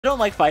I don't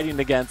like fighting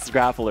against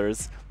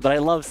grapplers, but I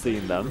love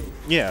seeing them.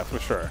 Yeah, for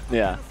sure.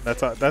 Yeah.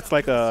 That's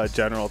like a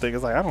general thing.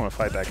 It's like, I don't want to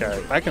fight that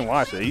guy. I can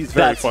watch it. He's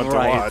very fun to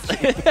watch.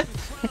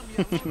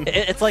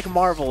 It's like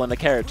Marvel in a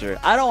character.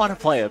 I don't want to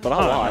play it, but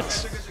I'll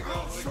watch.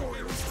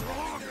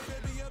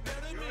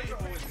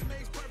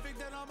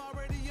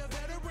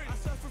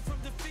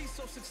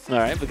 All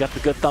right, we got the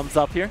good thumbs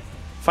up here.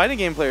 Fighting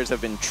game players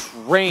have been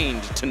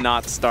trained to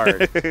not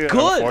start.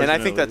 Good. And I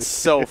think that's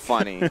so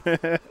funny.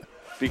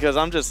 Because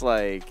I'm just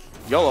like,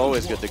 y'all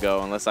always good to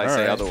go unless I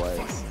say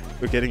otherwise.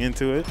 We're getting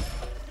into it.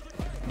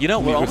 You know,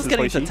 we're almost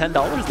getting to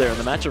 $10 there in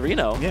the match of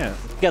Reno. Yeah.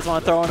 You guys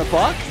want to throw in a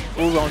buck?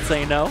 We won't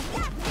say no.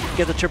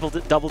 Get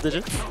the double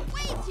digits.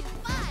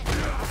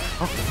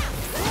 Oh.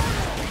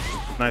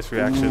 Nice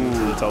reaction to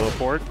the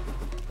teleport.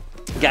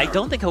 Yeah, I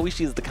don't think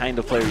Hoishi is the kind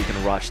of player you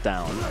can rush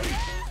down.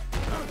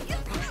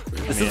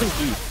 This isn't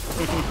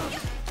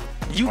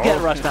Heath. You get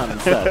rushed down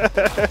instead.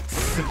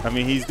 I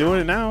mean, he's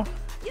doing it now.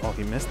 Oh,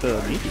 he missed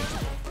the meaty.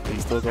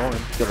 He's still going.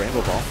 The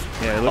rainbow ball.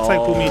 Yeah, it looks like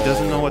Boomy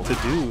doesn't know what to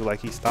do. Like,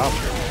 he stopped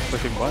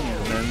clicking buttons,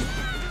 and then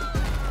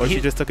Hoishi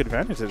just took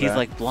advantage of that. He's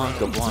like,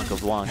 Blanca, Blanca,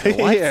 Blanca.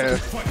 What? Yeah.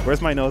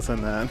 Where's my notes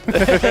on that?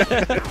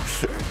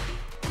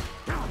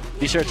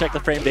 Be sure to check the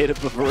frame data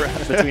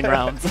between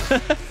rounds.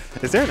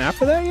 Is there an app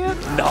for that yet?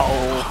 No.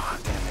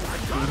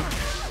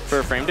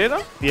 For frame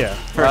data? Yeah.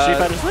 For Street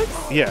Fighter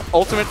 6? Yeah.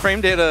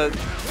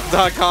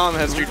 UltimateFrameData.com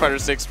has Street Fighter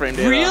 6 frame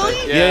data.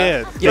 Really?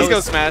 Yeah. Let's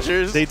go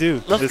Smashers. They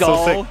do. Let's it's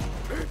go. So sick.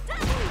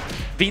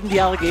 Beating the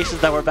allegations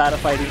that we're bad at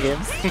fighting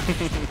games.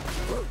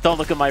 Don't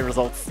look at my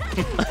results.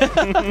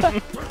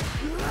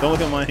 Don't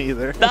look at mine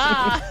either.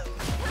 Ah!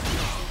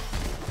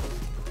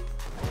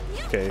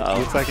 Okay,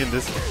 looks like in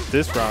this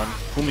round,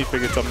 Fumi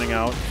figured something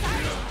out.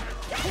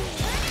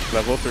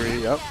 Level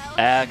 3, yep.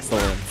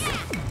 Excellent.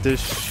 This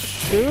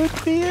should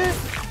be it?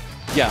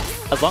 Yeah,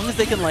 as long as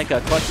they can like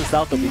clutch this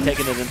out, they'll be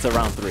taking it into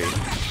round 3.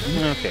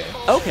 Okay.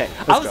 Okay,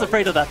 I was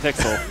afraid of that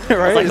pixel.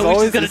 Right? I was like,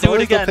 Luigi's gonna do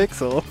it again.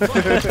 Pixel.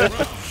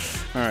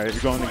 All right,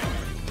 you're going to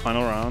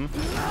final round.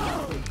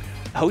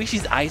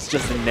 Hoishi's ice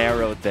just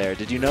narrowed there.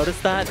 Did you notice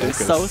that? It was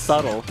so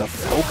subtle. The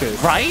focus.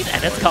 Right?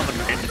 And it's coming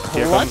in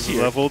Here clutch comes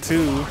here. level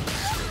 2.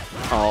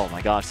 Oh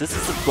my gosh, this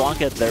is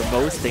Blanca at their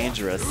most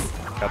dangerous.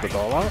 Got the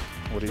ball out?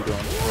 What are you doing?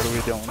 What are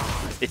we doing?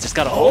 It just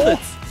gotta hold it.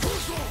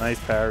 Nice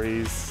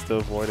parries to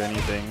avoid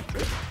anything.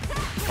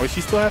 Oh,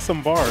 she still has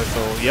some bars,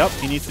 so yep,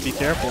 he needs to be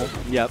careful.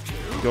 Yep.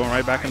 Going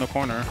right back in the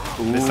corner.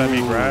 This time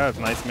he grabs.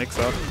 Nice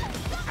mix-up.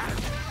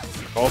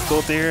 Ball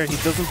still there. He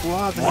doesn't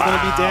block. This is going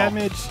to be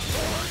damage.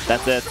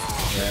 That's it.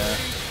 Yeah.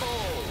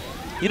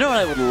 You know what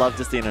I would love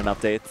to see in an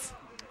update?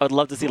 I would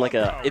love to see like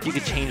if you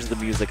could change the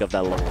music of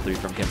that level 3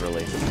 from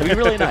Kimberly. That'd be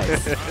really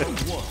nice.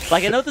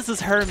 Like I know this is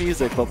her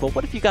music, but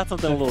what if you got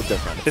something a little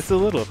different? It's the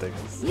little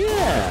things.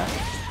 Yeah.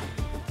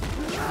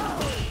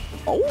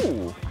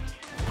 Oh.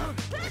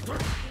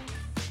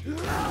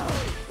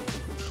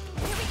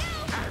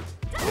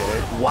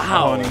 Okay.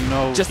 Wow. Oh,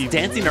 no. Just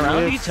dancing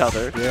around each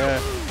other.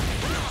 Yeah.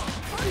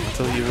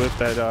 Until he whipped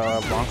that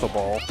Blanca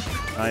ball.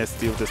 Nice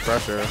deal with this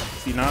pressure.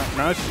 See,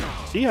 now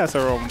she has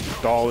her own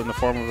doll in the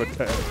form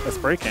of a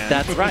spray can.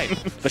 That's right.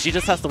 But she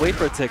just has to wait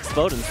for it to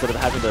explode instead of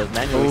having to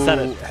manually set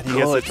it. And he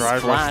gets a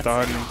drive rush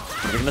stun.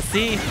 We're going to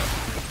see.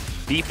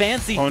 Be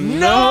fancy. Oh,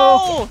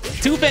 no!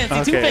 Too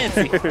fancy, too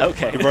fancy.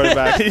 Okay. He brought it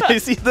back. You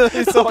see the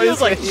he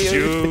was like,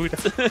 shoot.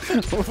 He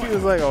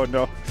was like, oh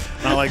no,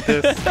 not like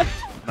this.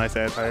 Nice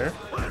anti-air.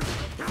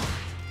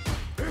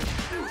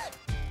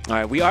 All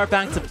right, we are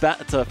back to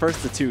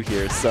first to 2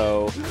 here,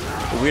 so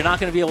we're not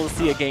going to be able to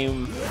see a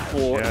game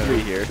 3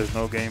 here. There's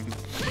no game.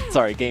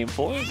 Sorry, game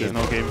 4? There's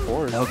no game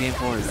 4s. No game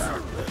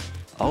 4s.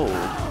 Oh.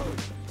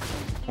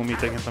 Fumi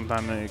taking some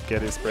time to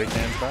get his spray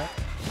cans back.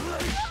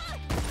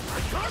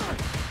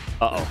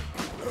 Uh-oh.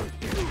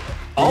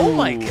 Oh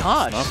my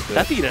gosh.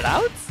 That beat it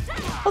out?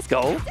 Let's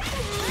go.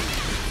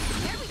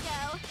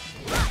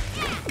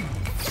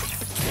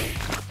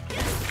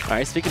 All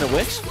right, speaking of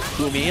which,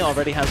 Fumi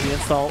already has the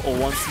install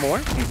once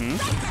more.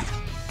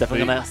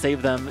 Definitely going to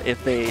save them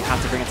if they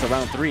have to bring it to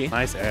round 3.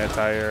 Nice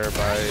anti-air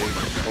by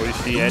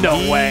Hoishi. And no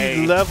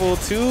way. Level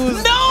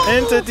 2's No!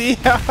 into DI.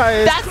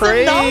 It's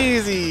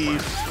crazy.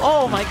 Enough?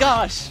 Oh my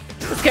gosh.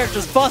 This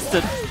character's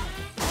busted.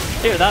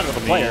 Hear that of the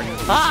player.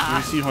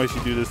 You've seen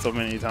Hoishi do this so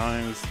many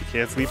times. You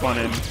can't sleep on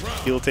him.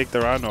 He'll take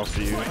the round off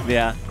for you.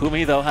 Yeah.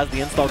 Fumi, though, has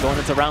the install going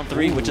into round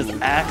 3, which is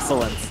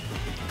excellent.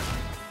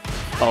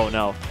 Oh,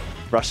 no.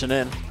 Rushing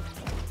in.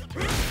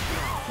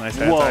 Nice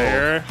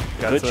anti-air.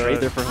 Good trade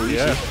there for Hoishi.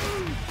 Yeah.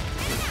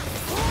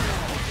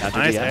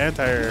 Nice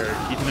anti-air.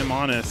 Keeping him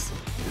honest.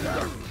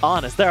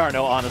 Honest. There are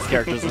no honest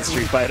characters in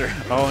Street Fighter.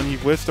 Oh, and he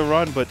whiffs the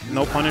run, but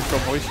no punish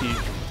from Hoishi.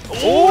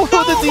 Oh,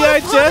 no, the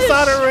DI just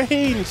out of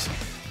range.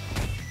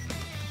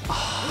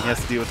 He has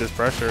to deal with this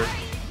pressure.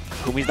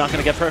 Fumi's not going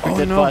to get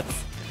perfected, but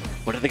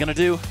what are they going to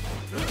do?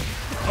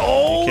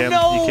 Oh,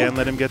 You can't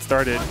let him get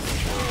started.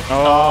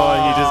 Oh,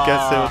 he just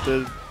gets it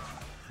with the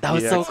that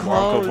was so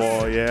close.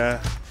 Ball, yeah.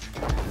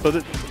 So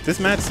this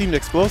match seemed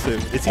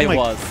explosive. It seemed like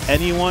was.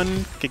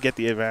 anyone could get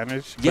the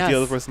advantage, but the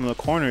other person in the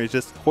corner, it's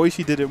just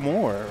Hoishi did it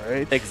more,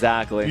 right?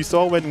 Exactly. You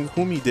saw when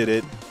Humi did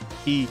it,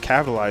 he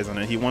capitalized on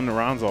it. He won the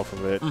rounds off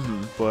of it.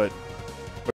 But